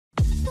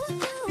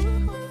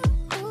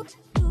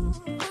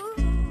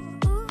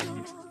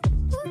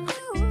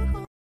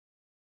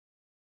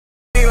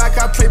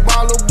I play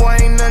ball, little boy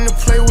ain't nothing to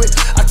play with.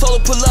 I told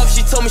her pull up,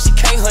 she told me she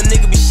can't, her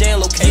nigga be sharing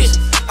location.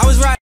 I was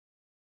right.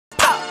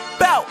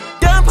 Bout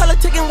done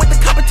politicking with the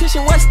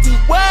competition, what's the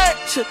word?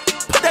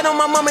 Put that on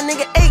my mama,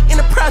 nigga, 8 in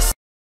the press.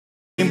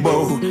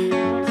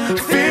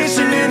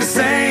 Fishing in the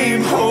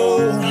same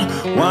hole,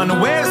 wonder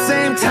where the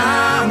same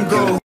time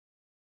go.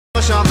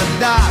 Push on the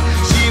dock,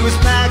 she was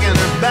packing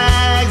her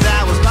bags,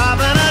 I was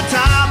popping her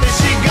top, and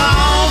she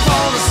gone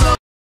for the sun.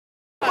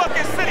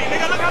 Fucking city,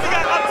 nigga, look how we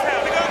got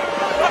uptown, nigga.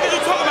 What are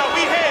you talking about?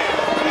 We here.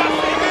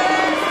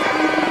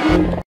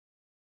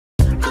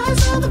 I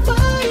saw the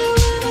fire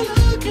when I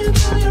look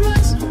into your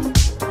eyes.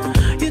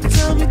 You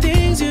tell me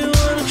things you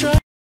wanna try.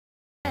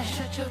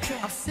 Shut your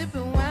trap. I'm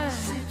sipping wine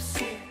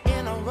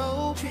in a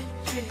robe.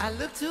 I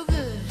look too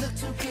good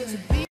to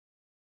be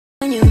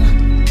on you.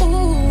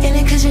 In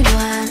it 'cause you know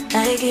I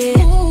like it.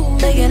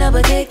 Making up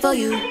a cake for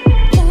you.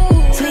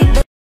 Sweet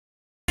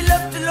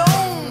left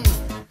alone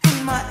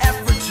in my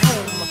average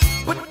home.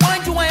 But why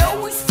do I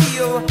always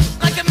feel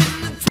like I'm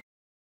in the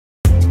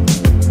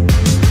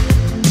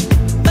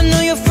I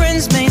know your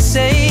friends may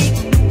say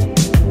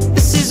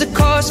this is a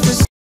cause for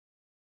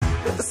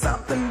there's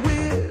something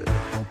weird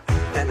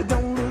and it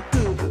don't look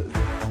good.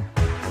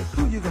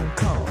 Who you gonna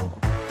call?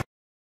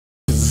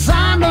 'Cause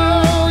I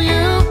know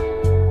you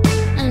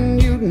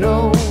and you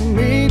know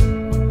me,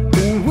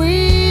 and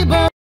we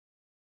both.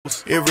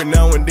 Every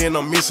now and then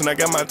I'm missing, I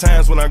got my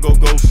times when I go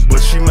ghost.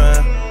 But she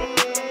mine,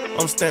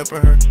 I'm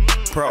stamping her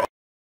proud.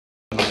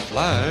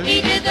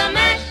 He did the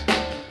mash.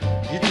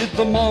 He did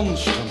the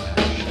monster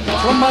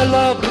mash from my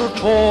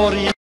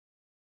laboratory.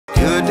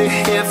 Good to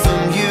hear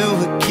from you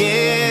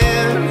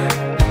again.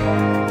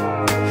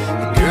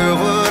 Girl,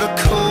 what a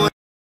cool.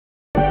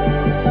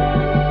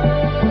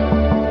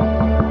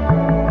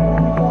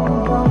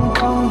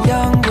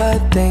 Young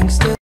blood thinks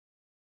to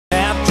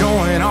Half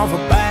joint off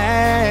a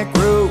back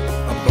road.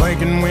 I'm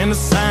blinking when the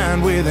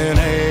sign with an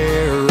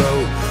arrow.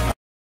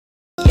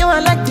 you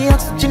are like the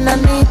oxygen I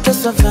need to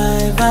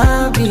survive.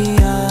 I'll be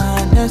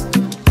honest,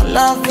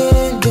 love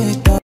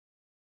it.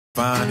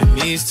 Fine in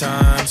these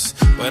times,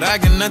 but I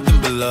got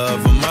nothing but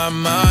love on my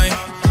mind.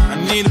 I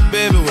need a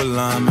baby while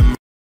I'm in my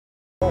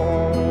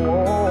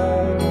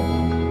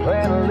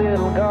Playing a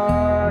little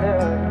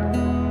garden.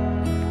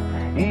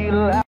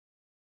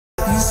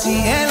 You see,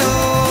 hello.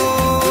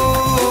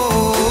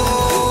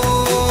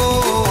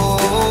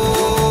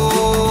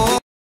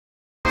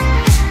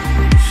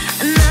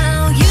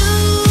 Now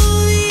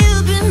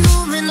you've been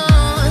moving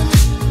on.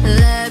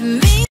 Let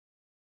me.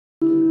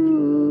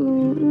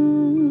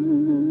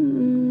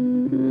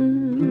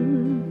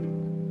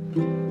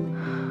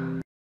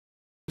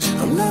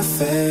 I'm not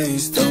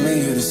faced, only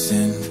you to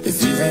sin. If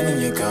you rain in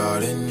your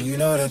garden, you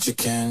know that you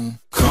can.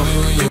 Call me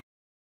when you.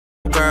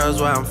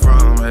 girls where I'm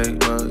from, hey,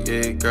 well,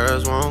 yeah,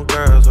 girls want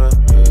girls, well,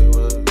 hey,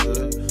 well,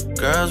 yeah.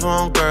 Girls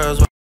want girls,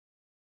 well.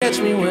 Catch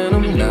me when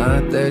I'm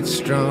not that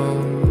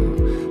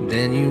strong,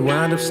 then you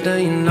wind up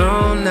staying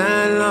all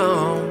night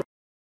long.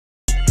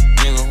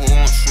 Nigga, who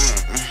wants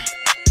smoke?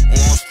 Who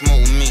wants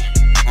smoke with me?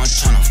 I'm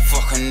tryna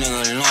fuck a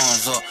nigga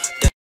lungs up.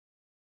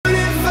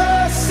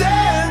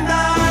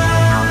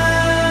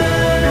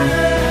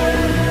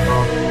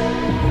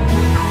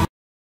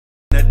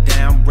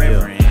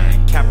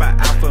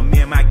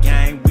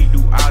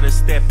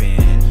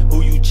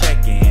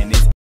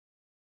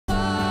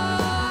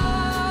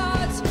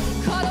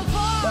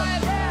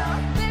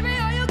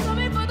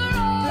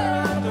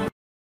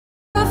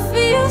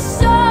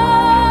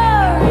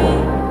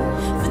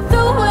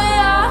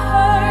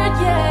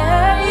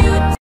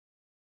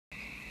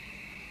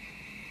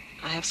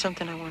 I have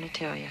something I want to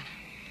tell you.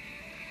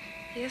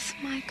 Yes,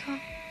 Michael.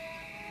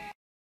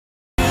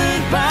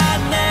 By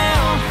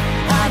now,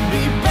 I'd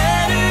be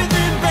better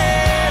than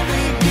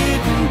barely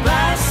getting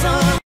by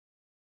some.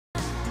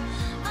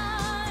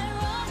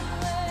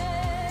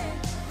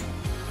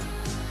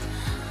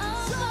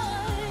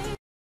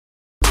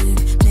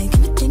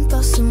 Making me think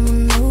about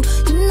someone new.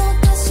 You know,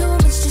 got so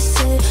much to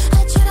say. I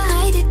try to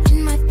hide it in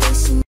my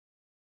face. And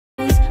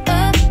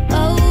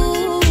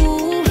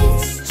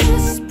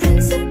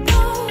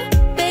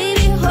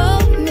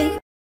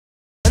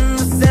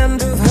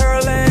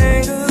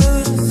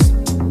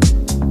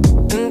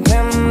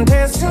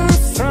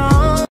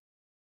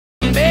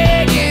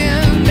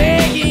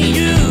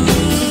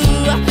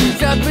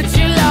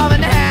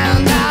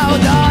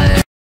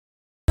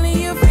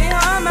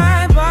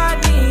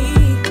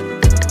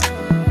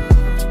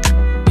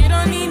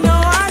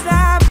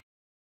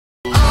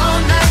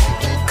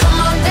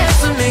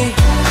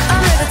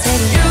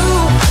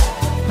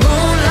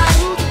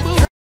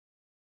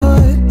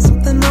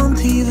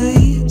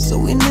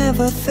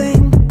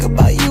think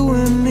about you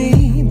and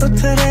me, but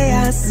today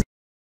I see.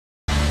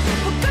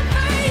 Well, good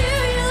for you,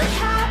 you look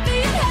happy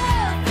and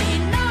healthy,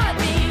 not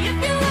me, if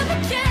you ever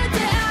cared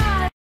to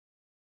ask.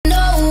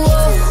 No,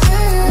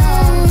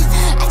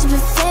 I just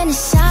been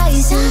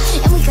fantasizing,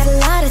 and we got a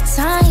lot of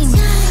time.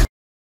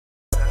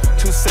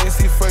 Too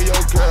sexy for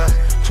your girl,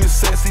 too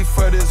sexy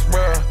for this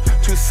world,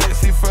 too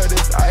sexy for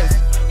this ice,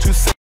 too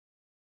sexy.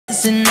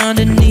 Dancing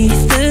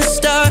underneath the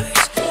stars,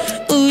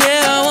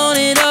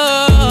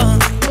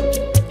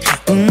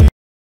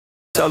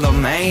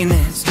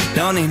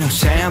 Don't need no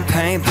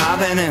champagne,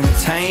 poppin'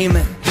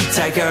 entertainment.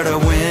 Take her to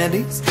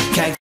Wendy's,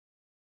 cake.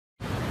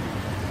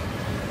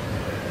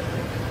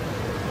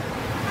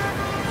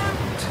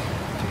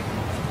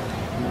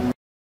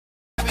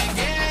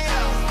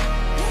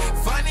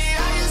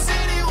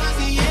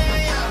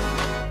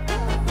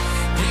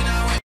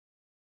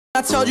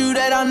 I told you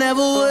that I never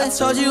would. I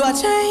told you I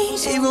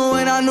changed, even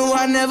when I knew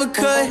I never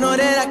could. Know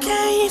that I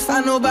can't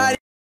find nobody.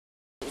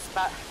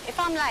 But if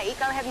I'm late,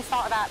 go ahead and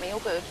start without me, all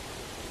good.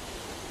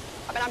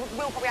 I mean, I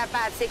will probably have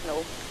bad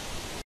signal.